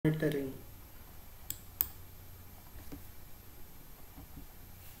monitoring.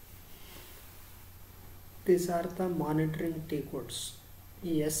 These are the monitoring T codes.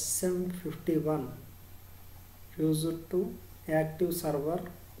 SM51 used to active server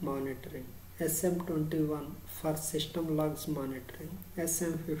monitoring, SM21 for system logs monitoring,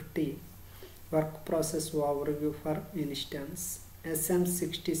 SM50 work process overview for instance,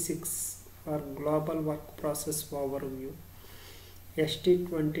 SM66 for global work process overview,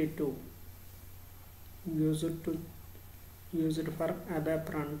 ST22 used for ABAP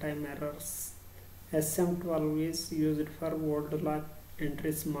runtime errors, SM12 is used for old log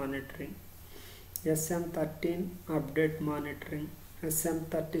entries monitoring, SM13 update monitoring,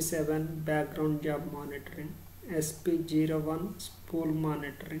 SM37 background job monitoring, SP01 spool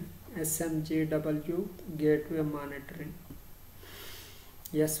monitoring, SMGW gateway monitoring,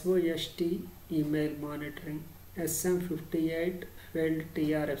 SOST email monitoring, SM58 failed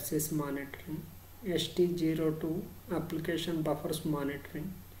TRFCs monitoring, ST02 application buffers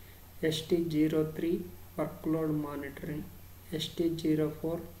monitoring, ST03 workload monitoring,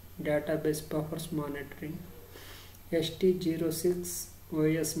 ST04 database buffers monitoring, ST06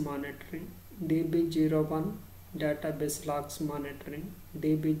 OS monitoring, DB01 database logs monitoring,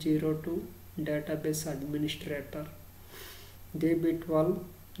 DB02 database administrator, DB12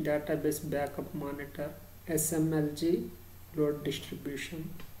 database backup monitor, SMLG load distribution.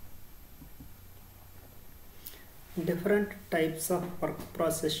 Different types of work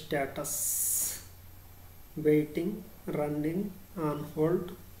process status: waiting, running, on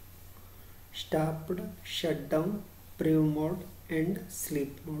hold, stopped, shutdown, PRIV mode and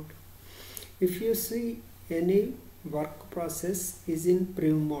sleep mode. If you see any work process is in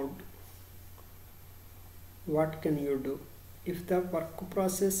PRIV mode, what can you do? If the work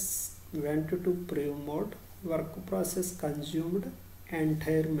process went to PRIV mode, work process consumed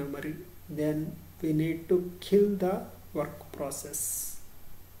entire memory, then we need to kill the work process.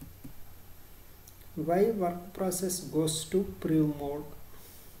 Why work process goes to PRIV mode?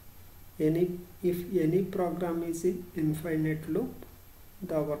 If any program is in infinite loop,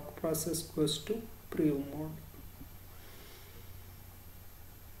 the work process goes to PRIV mode.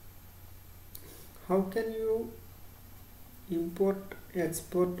 How can you import,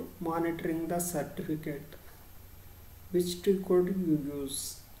 export monitoring the certificate? Which T code you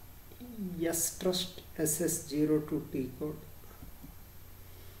use? STrust SS02 T code.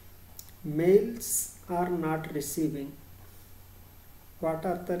 Mails are not receiving. What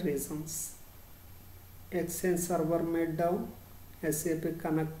are the reasons? Exchange server may down, SAP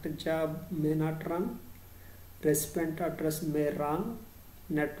Connect job may not run, recipient address may wrong,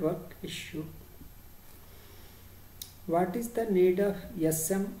 network issue. What is the need of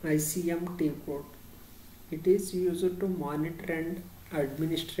SMICM T code? It is used to monitor and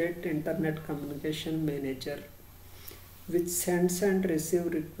administrate Internet Communication Manager, which sends and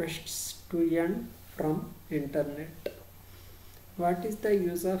receives requests to and from Internet. What is the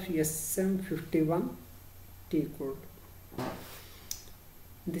use of SM51 T code?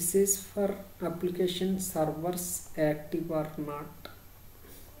 This is for application servers active or not,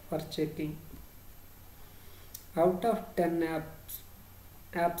 for checking. Out of 10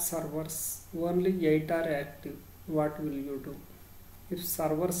 app servers, only 8 are active. What will you do? If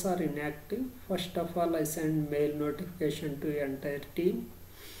servers are inactive, first of all I send mail notification to entire team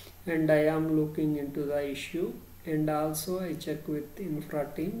and I am looking into the issue, and also I check with infra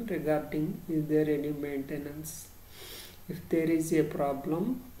team regarding is there any maintenance. If there is a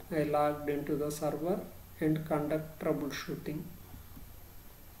problem, I logged into the server and conduct troubleshooting.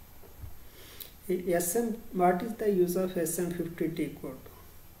 What is the use of SM50 T code?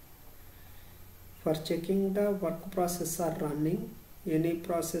 For checking the work process are running, any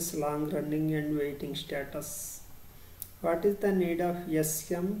process long running and waiting status. What is the need of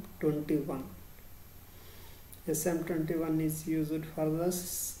SM21? SM21 is used for the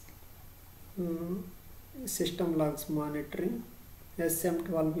system logs monitoring.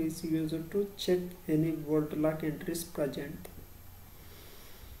 SM12 is used to check any old log entries present.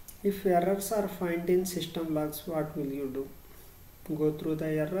 If errors are found in system logs, what will you do? Go through the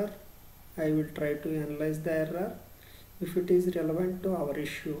error. I will try to analyze the error. If it is relevant to our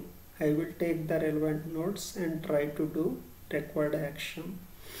issue, I will take the relevant notes and try to do required action.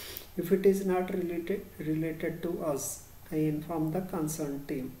 If it is not related to us, I inform the concerned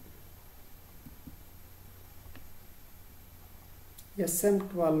team.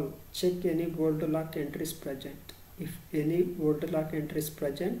 SM12 check any old log entries present. If any old log entry is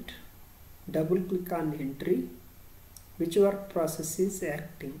present, double click on entry, which work process is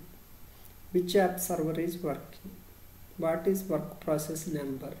acting, which app server is working. What is work process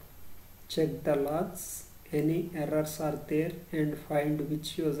number? Check the logs. Any errors are there and find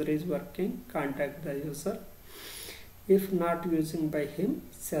which user is working. Contact the user. If not using by him,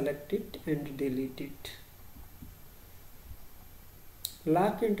 select it and delete it.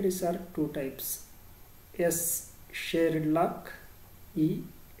 Log entries are two types. S. Shared log. E.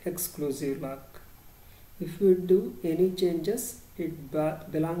 Exclusive log. If we do any changes, it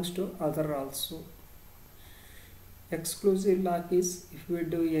belongs to other also. Exclusive log is if we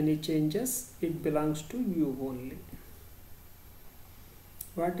do any changes, it belongs to you only.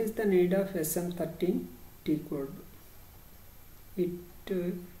 What is the need of SM13 T code? It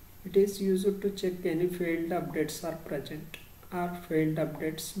is used to check any failed updates are present or failed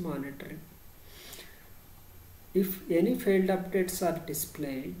updates monitoring. If any failed updates are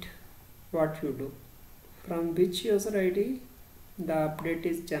displayed, what you do? From which user ID the update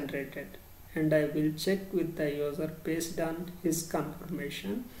is generated, and I will check with the user based on his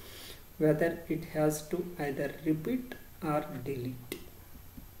confirmation whether it has to either repeat or delete.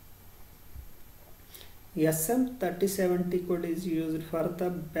 SM3070 code is used for the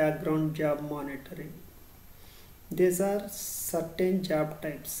background job monitoring. These are certain job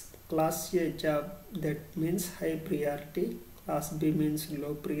types. Class A job, that means high priority. Class B means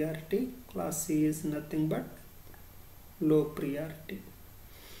low priority. Class C is nothing but low priority.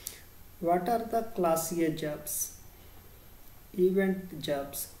 What are the Class A jobs? Event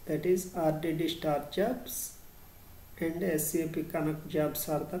jobs, that is RDD star jobs and SAP Connect jobs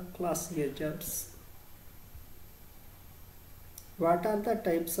are the Class A jobs. What are the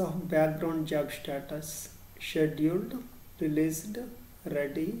types of background job status? Scheduled, released,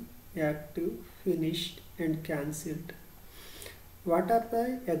 ready, active, finished and cancelled. What are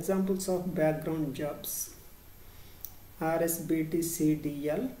the examples of background jobs?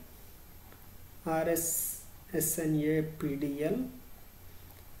 RSBT-CDL, RSSNA-PDL,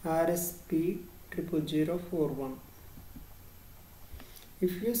 RSP00041.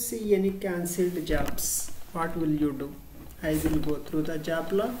 If you see any cancelled jobs, what will you do? I will go through the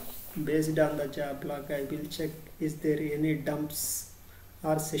job log. Based on the job log, I will check is there any dumps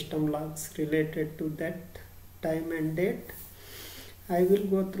or system logs related to that time and date. I will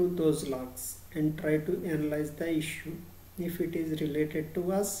go through those logs and try to analyze the issue. If it is related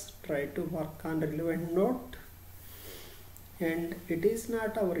to us, try to work on relevant note, and it is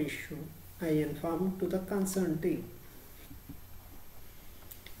not our issue, I inform to the concerned team.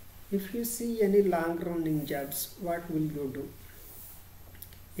 If you see any long running jobs, what will you do?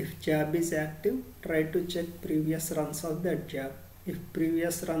 If job is active, try to check previous runs of that job. If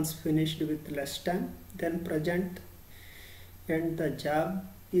previous runs finished with less time than present and the job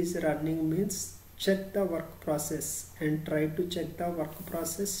is running, means check the work process and try to check the work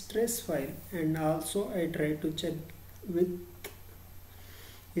process trace file, and also I try to check with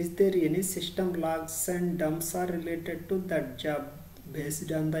is there any system logs and dumps are related to that job.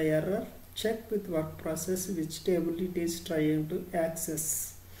 Based on the error, check with work process which table it is trying to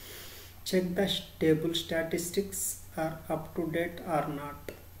access. Check the table statistics are up to date or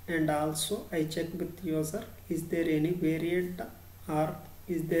not, and also I check with user is there any variant or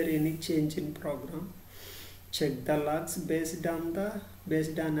is there any change in program. Check the logs. Based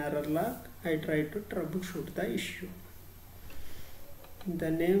on error log, I try to troubleshoot the issue.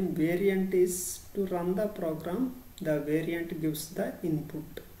 The name variant is to run the program. The variant gives the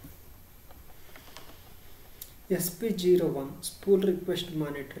input. SP01 spool request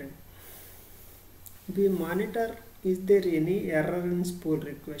monitoring. We monitor is there any error in spool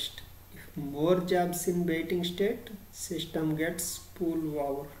request. If more jobs in waiting state, system gets spool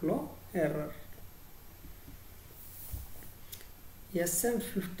overflow error.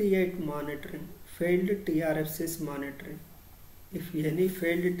 SM58 monitoring, failed TRFCs monitoring. If any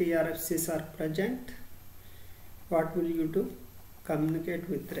failed TRFCs are present, what will you do? Communicate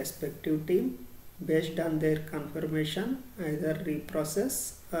with respective team. Based on their confirmation, either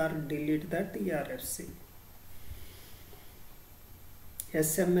reprocess or delete the TRFC.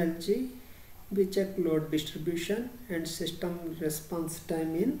 SMLG, we check load distribution and system response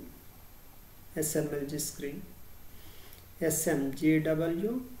time in SMLG screen.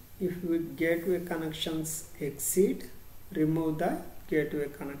 SMGW, if we gateway connections exceed, remove the gateway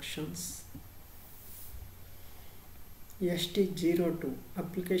connections. ST02,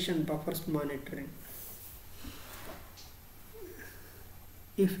 application buffers monitoring.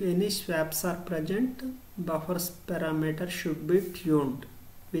 If any swaps are present, buffers parameter should be tuned.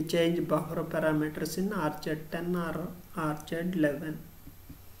 We change buffer parameters in RZ10 or RZ11.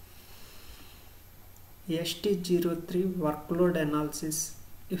 ST03, workload analysis.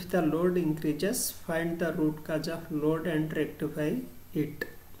 If the load increases, find the root cause of load and rectify it.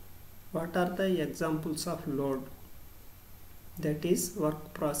 What are the examples of load? That is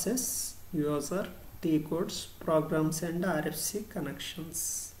work process, user, T codes, programs and RFC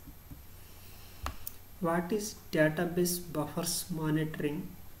connections. What is database buffers monitoring?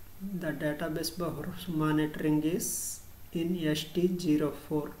 The database buffers monitoring is in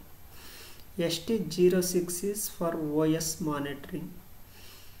ST04. ST06 is for OS monitoring.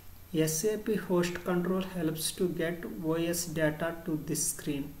 SAP host control helps to get OS data to this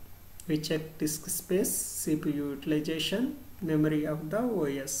screen. We check disk space, CPU utilization, memory of the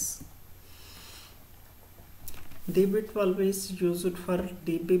OS. DB12 is used for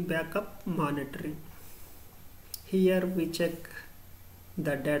DB backup monitoring. Here we check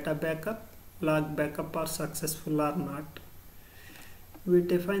the data backup, log backup are successful or not. We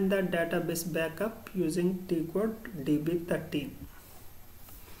define the database backup using T code DB13.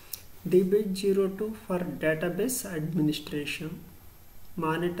 DB02 for database administration.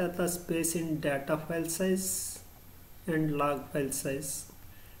 Monitor the space in data file size and log file size.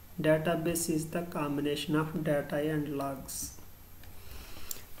 Database is the combination of data and logs.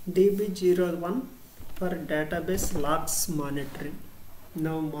 DB01 for database logs monitoring.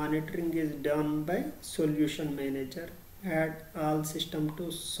 Now monitoring is done by solution manager. Add all system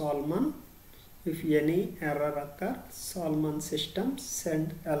to Solomon. If any error occurs, Solomon system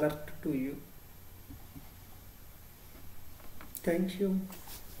send alert to you. Thank you.